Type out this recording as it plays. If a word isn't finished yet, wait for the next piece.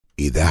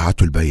إذاعة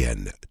البيان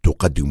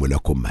تقدم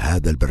لكم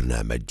هذا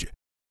البرنامج.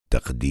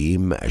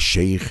 تقديم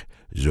الشيخ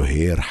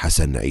زهير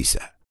حسن عيسى.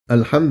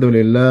 الحمد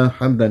لله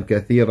حمدا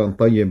كثيرا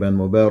طيبا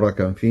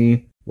مباركا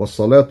فيه،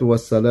 والصلاة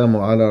والسلام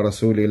على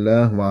رسول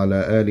الله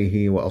وعلى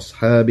آله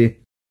وأصحابه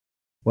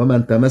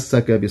ومن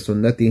تمسك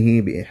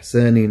بسنته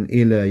بإحسان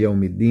إلى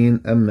يوم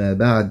الدين. أما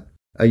بعد،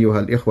 أيها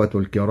الإخوة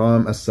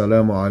الكرام،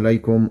 السلام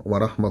عليكم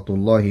ورحمة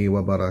الله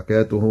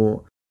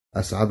وبركاته.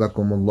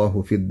 أسعدكم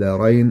الله في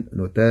الدارين.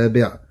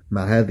 نتابع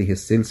مع هذه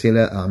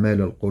السلسلة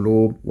أعمال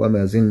القلوب،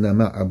 وما زلنا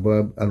مع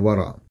أبواب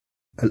الورع.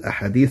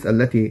 الأحاديث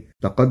التي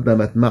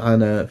تقدمت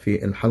معنا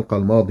في الحلقة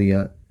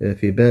الماضية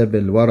في باب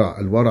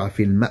الورع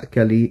في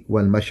المأكل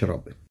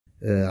والمشرب.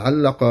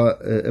 علق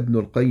ابن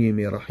القيم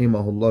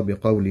رحمه الله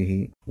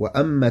بقوله: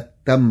 وأما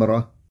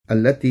التمرة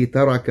التي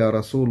ترك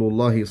رسول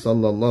الله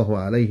صلى الله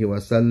عليه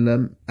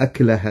وسلم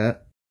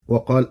أكلها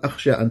وقال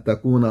أخشى أن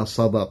تكون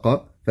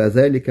صدقة،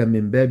 فذلك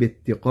من باب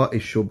اتقاء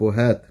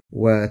الشبهات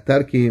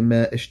وترك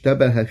ما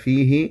اشتبه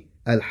فيه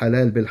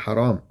الحلال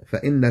بالحرام،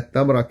 فإن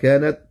التمر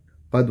كانت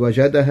قد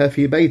وجدها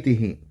في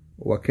بيته،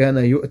 وكان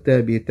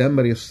يؤتى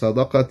بتمر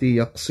الصدقة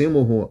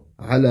يقسمه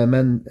على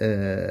من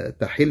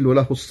تحل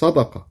له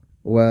الصدقة،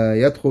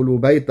 ويدخل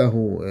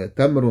بيته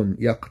تمر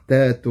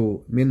يقتات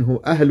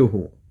منه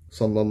أهله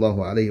صلى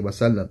الله عليه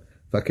وسلم،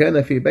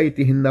 فكان في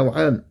بيته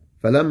النوعان.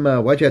 فلما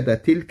وجد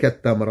تلك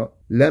التمرة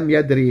لم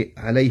يدري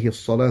عليه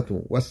الصلاة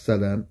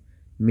والسلام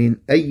من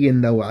أي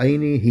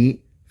النوعين هي،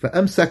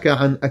 فأمسك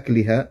عن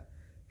أكلها.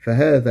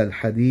 فهذا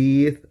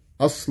الحديث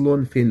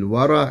أصل في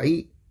الورع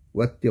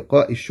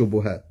واتقاء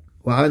الشبهات.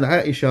 وعن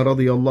عائشة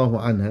رضي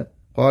الله عنها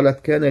قالت: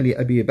 كان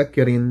لأبي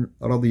بكر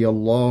رضي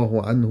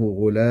الله عنه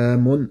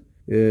غلام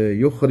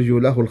يخرج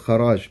له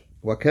الخراج،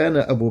 وكان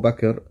أبو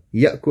بكر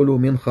يأكل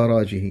من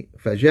خراجه،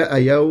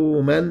 فجاء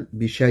يوما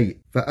بشيء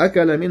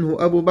فأكل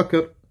منه أبو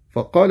بكر،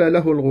 فقال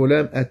له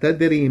الغلام: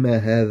 أتدري ما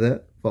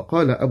هذا؟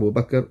 فقال أبو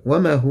بكر: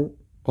 وما هو؟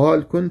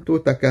 قال: كنت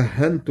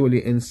تكهنت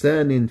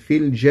لإنسان في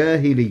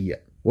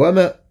الجاهلية،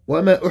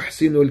 وما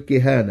أحسن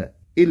الكهانة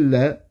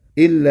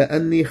إلا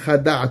أني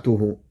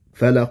خدعته،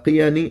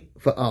 فلقيني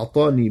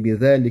فأعطاني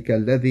بذلك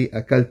الذي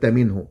أكلت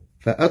منه.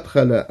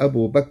 فأدخل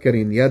أبو بكر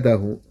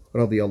يده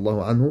رضي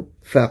الله عنه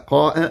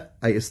فقاء،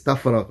 أي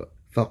استفرغ،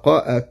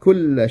 فقاء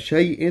كل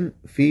شيء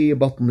في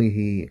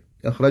بطنه.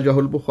 أخرجه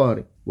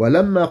البخاري.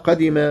 ولما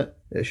قدم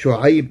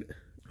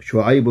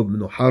شعيب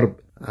بن حرب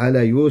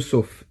على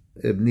يوسف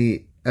بن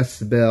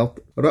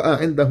أسباط،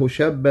 رأى عنده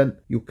شابا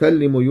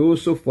يكلم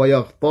يوسف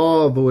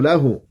ويغتاظ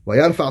له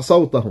ويرفع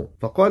صوته،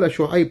 فقال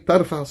شعيب: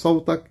 ترفع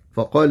صوتك؟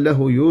 فقال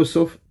له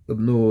يوسف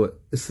بن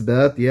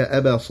أسباط: يا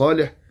أبا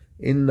صالح،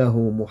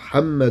 إنه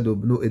محمد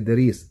بن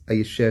إدريس،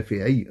 أي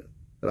الشافعي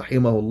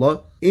رحمه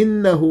الله،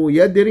 إنه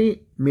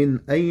يدري من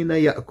أين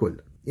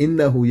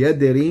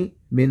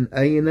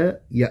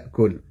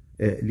يأكل.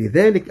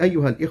 لذلك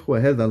أيها الإخوة،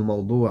 هذا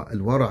الموضوع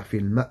الورع في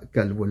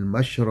المأكل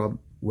والمشرب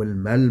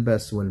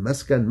والملبس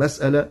والمسكن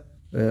مسألة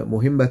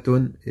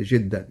مهمة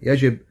جدا،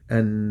 يجب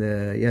أن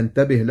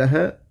ينتبه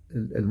لها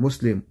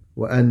المسلم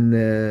وأن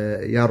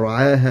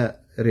يرعاها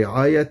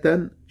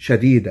رعاية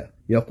شديدة.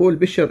 يقول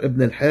بشر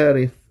ابن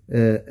الحارث: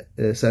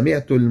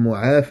 سمعت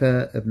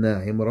المعافى ابن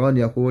عمران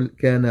يقول: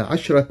 كان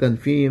 10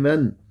 في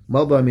من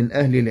مضى من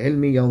أهل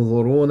العلم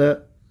ينظرون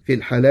في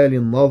الحلال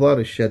النظر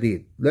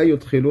الشديد، لا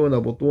يدخلون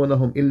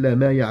بطونهم إلا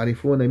ما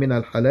يعرفون من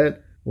الحلال،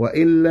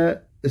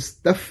 وإلا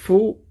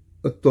استفوا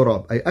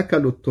التراب، أي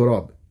أكلوا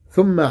التراب.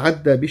 ثم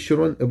عد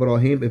بشر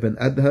إبراهيم بن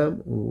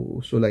أدهم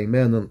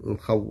وسليمان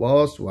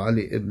الخواص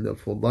وعلي بن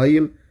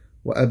الفضيل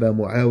وأبا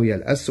معاوية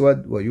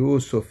الأسود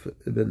ويوسف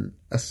بن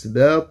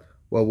أسباط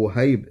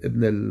ووهيب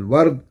بن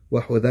الورد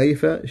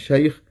وحذيفة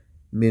شيخ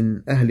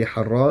من أهل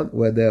حران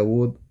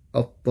وداود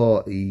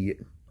الطائي.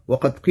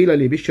 وقد قيل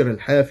لبشر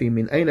الحافي: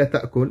 من أين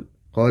تأكل؟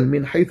 قال: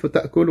 من حيث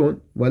تأكلون،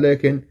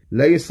 ولكن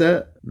ليس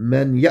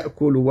من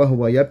يأكل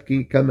وهو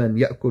يبكي كمن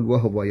يأكل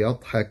وهو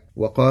يضحك.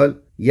 وقال: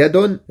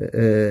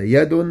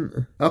 يد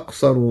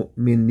أقصر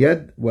من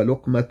يد،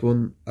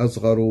 ولقمة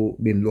أصغر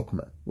من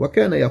لقمة.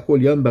 وكان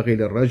يقول: ينبغي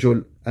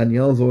للرجل أن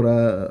ينظر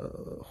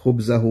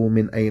خبزه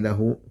من أين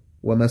هو،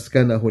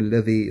 ومسكنه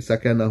الذي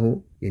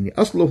سكنه، يعني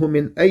أصله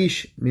من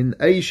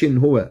أيش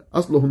هو،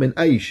 أصله من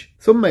أيش،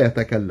 ثم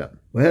يتكلم.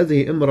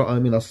 وهذه امرأة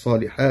من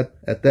الصالحات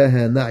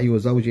أتاها نعي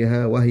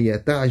زوجها وهي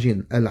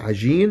تعجن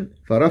العجين،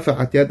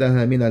 فرفعت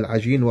يدها من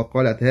العجين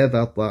وقالت: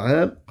 هذا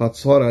الطعام قد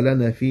صار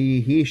لنا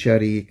فيه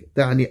شريك،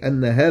 تعني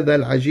أن هذا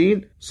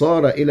العجين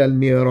صار إلى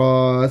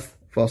الميراث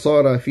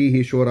فصار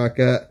فيه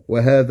شركاء،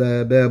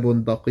 وهذا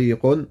باب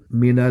دقيق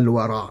من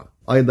الورع.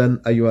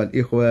 أيضا أيها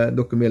الإخوة،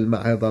 نكمل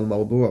مع هذا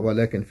الموضوع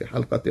ولكن في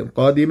حلقة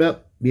قادمة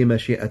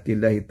بمشيئة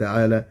الله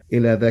تعالى.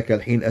 إلى ذاك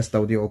الحين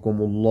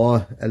أستودعكم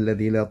الله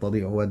الذي لا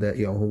تضيع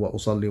ودائعه،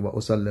 وأصلي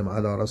وأسلم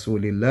على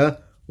رسول الله،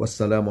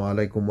 والسلام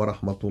عليكم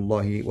ورحمة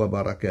الله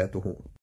وبركاته.